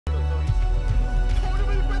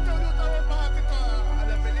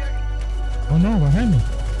Oh no, behind me.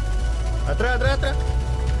 Atrás, atrás, atrás.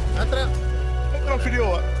 Atrás. Me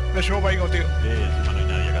transfirió, me llevó para ahí contigo. Sí, encima no hay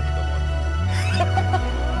nadie acá, te tomo.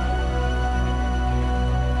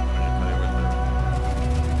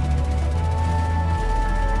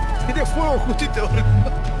 Tiene fuego justito.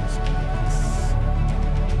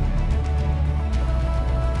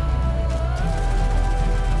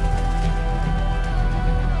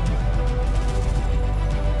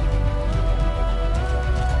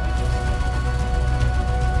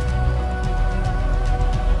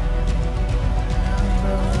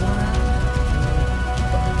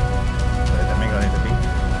 También con este pin.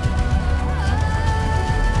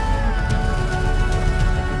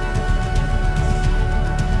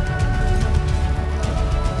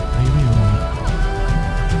 Ahí vivo.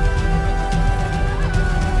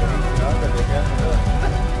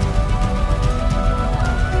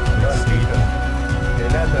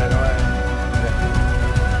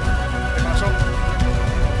 ¿Qué pasó?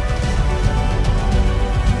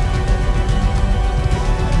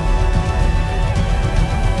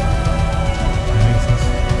 Me avisas.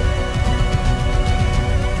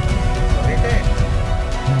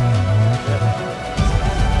 No, no, pero...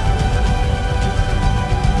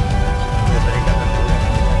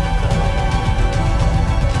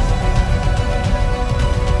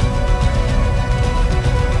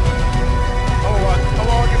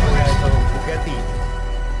 Vamos a que por eso. Bugatti.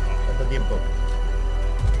 ¿Cuánto tiempo?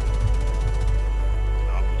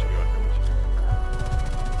 No, mucho que baja, mucho.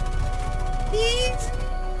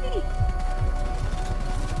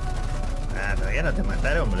 Ah, todavía no te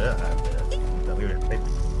mataron, boludo. Ah, pero terrible el pet.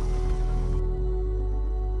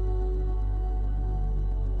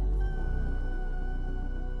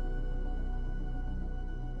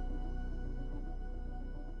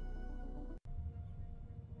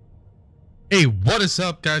 Hey, what is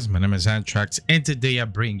up, guys? My name is Antrax, and today I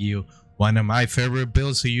bring you one of my favorite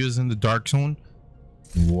builds to use in the Dark Zone.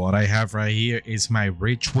 What I have right here is my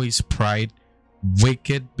Ridgeways Pride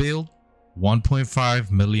Wicked build,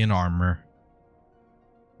 1.5 million armor.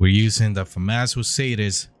 We're using the Famas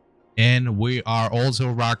Sadist, and we are also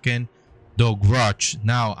rocking the Grudge.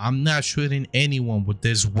 Now, I'm not shooting anyone with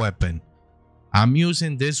this weapon. I'm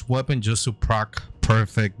using this weapon just to proc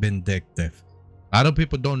perfect Vindictive. A lot of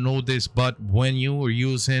people don't know this, but when you are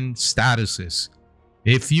using statuses,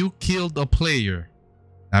 if you killed a player,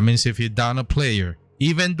 that means if you down a player,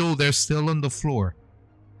 even though they're still on the floor,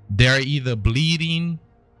 they're either bleeding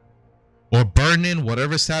or burning,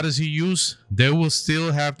 whatever status you use, they will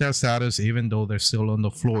still have that status even though they're still on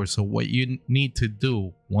the floor. So what you need to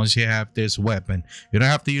do once you have this weapon, you don't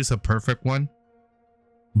have to use a perfect one,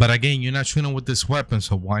 but again, you're not shooting with this weapon,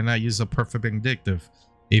 so why not use a perfect Vindictive?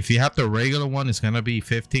 If you have the regular one, it's gonna be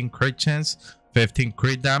 15 crit chance, 15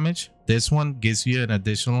 crit damage. This one gives you an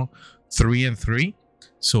additional 3 and 3,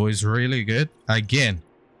 so it's really good. Again,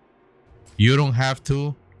 you don't have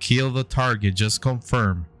to kill the target, just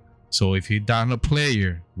confirm. So if you down a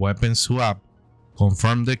player, weapon swap,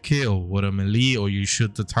 confirm the kill with a melee, or you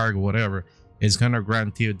shoot the target, whatever, it's gonna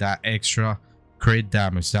grant you that extra crit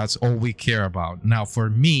damage. That's all we care about. Now for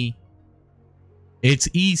me, it's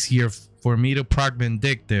easier for me to proc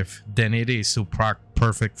Vindictive than it is to proc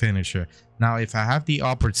perfect finisher. Now if I have the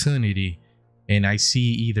opportunity and I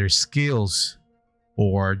see either skills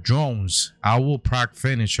or drones, I will proc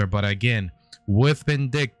finisher. But again, with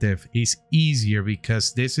Vindictive, it's easier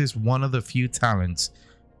because this is one of the few talents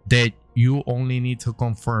that you only need to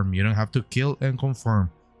confirm. You don't have to kill and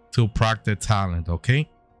confirm to proc the talent. Okay,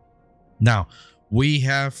 now we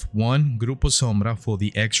have one Grupo Sombra for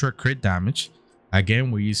the extra crit damage.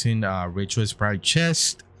 Again, we're using Ridgeways Pride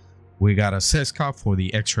chest. We got a Seska for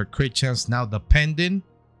the extra crit chance. Now the pendant,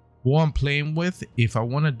 who I'm playing with, if I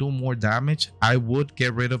want to do more damage, I would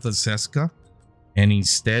get rid of the Seska and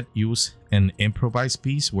instead use an improvised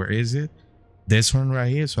piece. Where is it? This one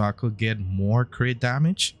right here, so I could get more crit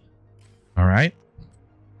damage. All right,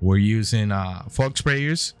 we're using fog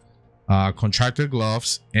sprayers, contractor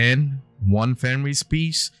gloves, and one Fenris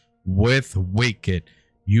piece with Wicked.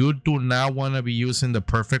 You do not want to be using the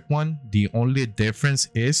perfect one. The only difference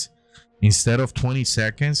is instead of 20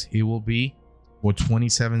 seconds, it will be for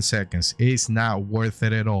 27 seconds. It's not worth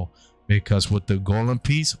it at all, because with the golem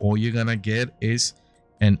piece, all you're gonna get is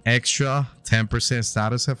an extra 10%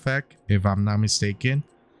 status effect, if I'm not mistaken.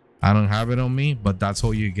 I don't have it on me, but that's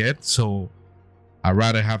all you get. So I'd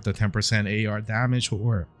rather have the 10% AR damage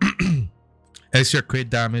or extra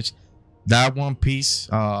crit damage. That one piece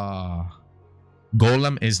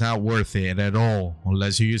golem is not worth it at all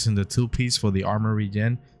unless you're using the 2-piece for the armor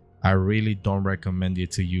regen. I really don't recommend you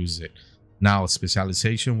to use it. Now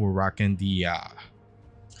specialization, we're rocking the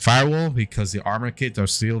Firewall, because the armor kits are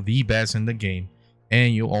still the best in the game.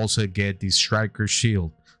 And you also get the striker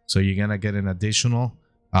shield. So you're gonna get an additional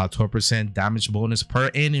 12% damage bonus per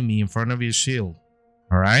enemy in front of your shield.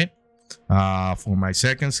 All right. For my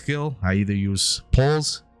second skill, I either use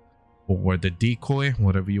pulse or the decoy,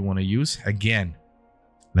 whatever you want to use. Again,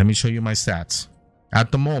 let me show you my stats.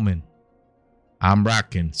 At the moment, I'm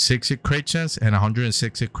rocking 60 crit chance and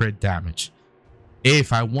 160 crit damage.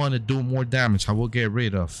 If I want to do more damage, I will get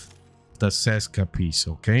rid of the Seska piece,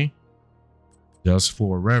 okay? Just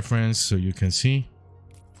for reference, so you can see.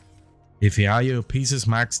 If you have your pieces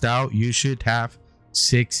maxed out, you should have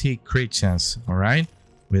 60 crit chance, all right?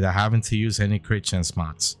 Without having to use any crit chance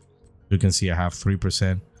mods. You can see I have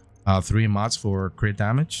 3%, 3 mods for crit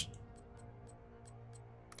damage.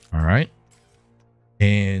 All right.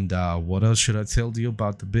 And what else should I tell you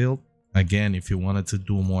about the build? Again, if you wanted to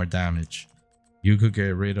do more damage, you could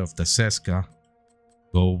get rid of the Seska,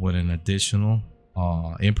 go with an additional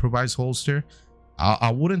improvised holster.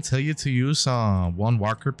 I wouldn't tell you to use one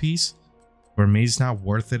walker piece. For me, it's not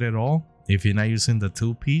worth it at all if you're not using the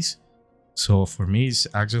 2-piece. So for me, it's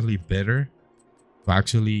actually better to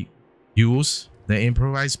actually use the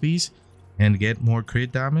improvised piece and get more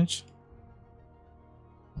crit damage.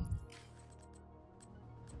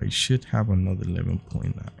 I should have another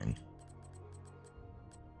 11.9.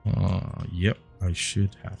 Yep, I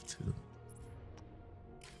should have to.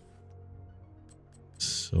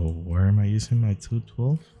 So where am I using my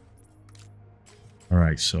 212? All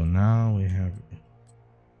right, so now we have.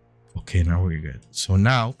 Okay, now we're good. So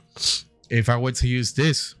now, if I were to use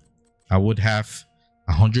this, I would have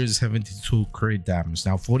 172 crit damage.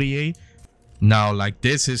 Now 48. Now like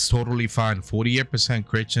this is totally fine. 48%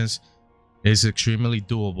 crit chance is extremely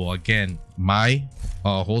doable. Again, my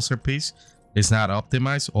holster piece is not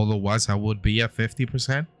optimized. Otherwise, I would be at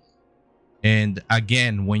 50%. And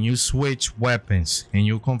again, when you switch weapons and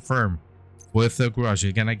you confirm with the garage,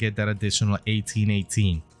 you're gonna get that additional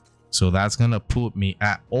 1818. So that's gonna put me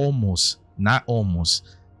at almost, not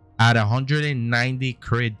almost, at 190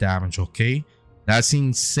 crit damage. Okay, that's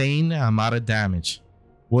insane amount of damage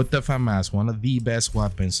with the Famas, one of the best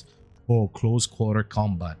weapons for close quarter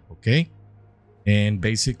combat. Okay, and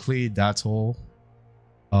basically that's all.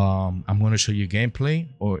 I'm gonna show you gameplay,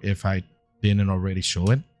 or if I didn't already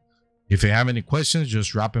show it. If you have any questions,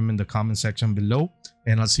 just drop them in the comment section below,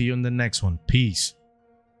 and I'll see you in the next one. Peace.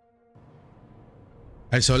 All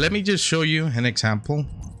right, so let me just show you an example.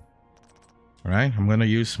 All right, I'm gonna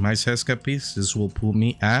use my Seska piece. This will put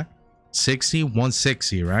me at 60,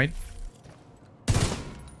 160, right?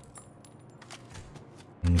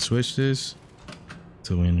 Let me switch this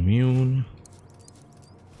to immune.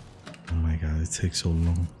 Oh my god, it takes so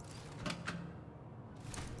long.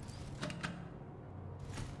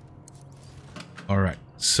 All right,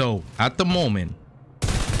 so at the moment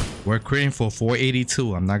we're creating for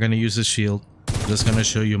 482. I'm not gonna use the shield, I'm just gonna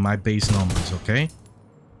show you my base numbers. Okay,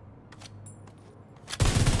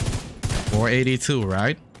 482,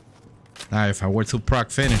 right? Now if I were to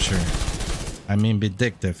proc finisher, I mean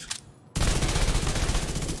Vindictive,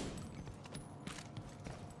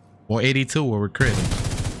 482 what we're creating.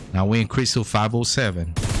 Now we increase to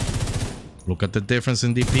 507. Look at the difference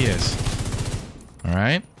in DPS. All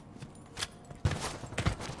right,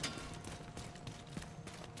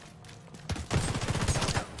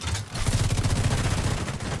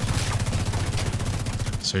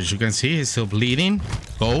 so as you can see, he's still bleeding.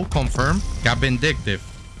 Go confirm. Got Vindictive.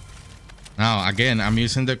 Now again, I'm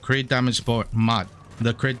using the crit damage mod,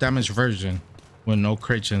 the crit damage version with no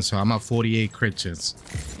crit chance, so I'm at 48 crit chance.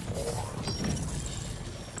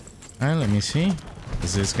 All right, let me see,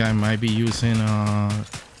 because this guy might be using all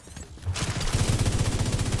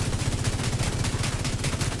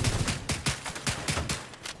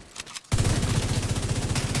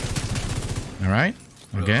right,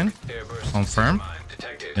 again confirm.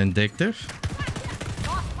 Vindictive.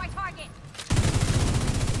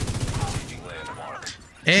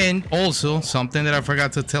 And also something that I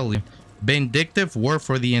forgot to tell you, Vindictive work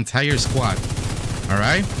for the entire squad. All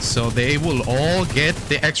right, so they will all get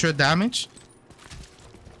the extra damage,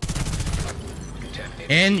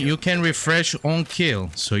 and you can refresh on kill,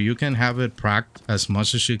 so you can have it procced as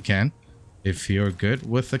much as you can if you're good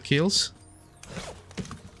with the kills.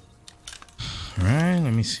 All right,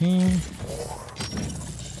 let me see.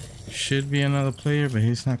 Should be another player, but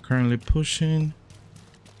he's not currently pushing.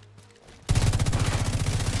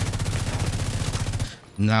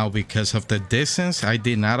 Now, because of the distance, I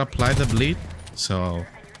did not apply the bleed. So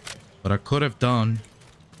what I could have done,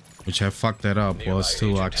 which I fucked that up, was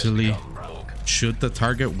to actually shoot the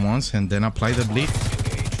target once and then apply the bleed.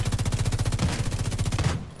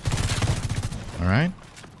 All right.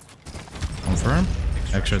 Confirm.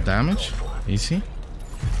 Extra damage. Easy.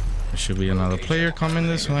 There should be another player coming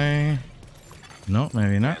this way. No,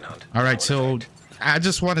 maybe not. All right, so I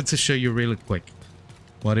just wanted to show you really quick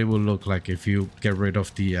what it will look like if you get rid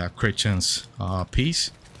of the crit chance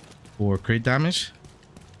piece for crit damage.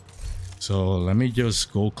 So let me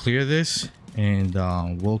just go clear this, and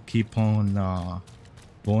we'll keep on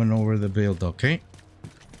going over the build, okay?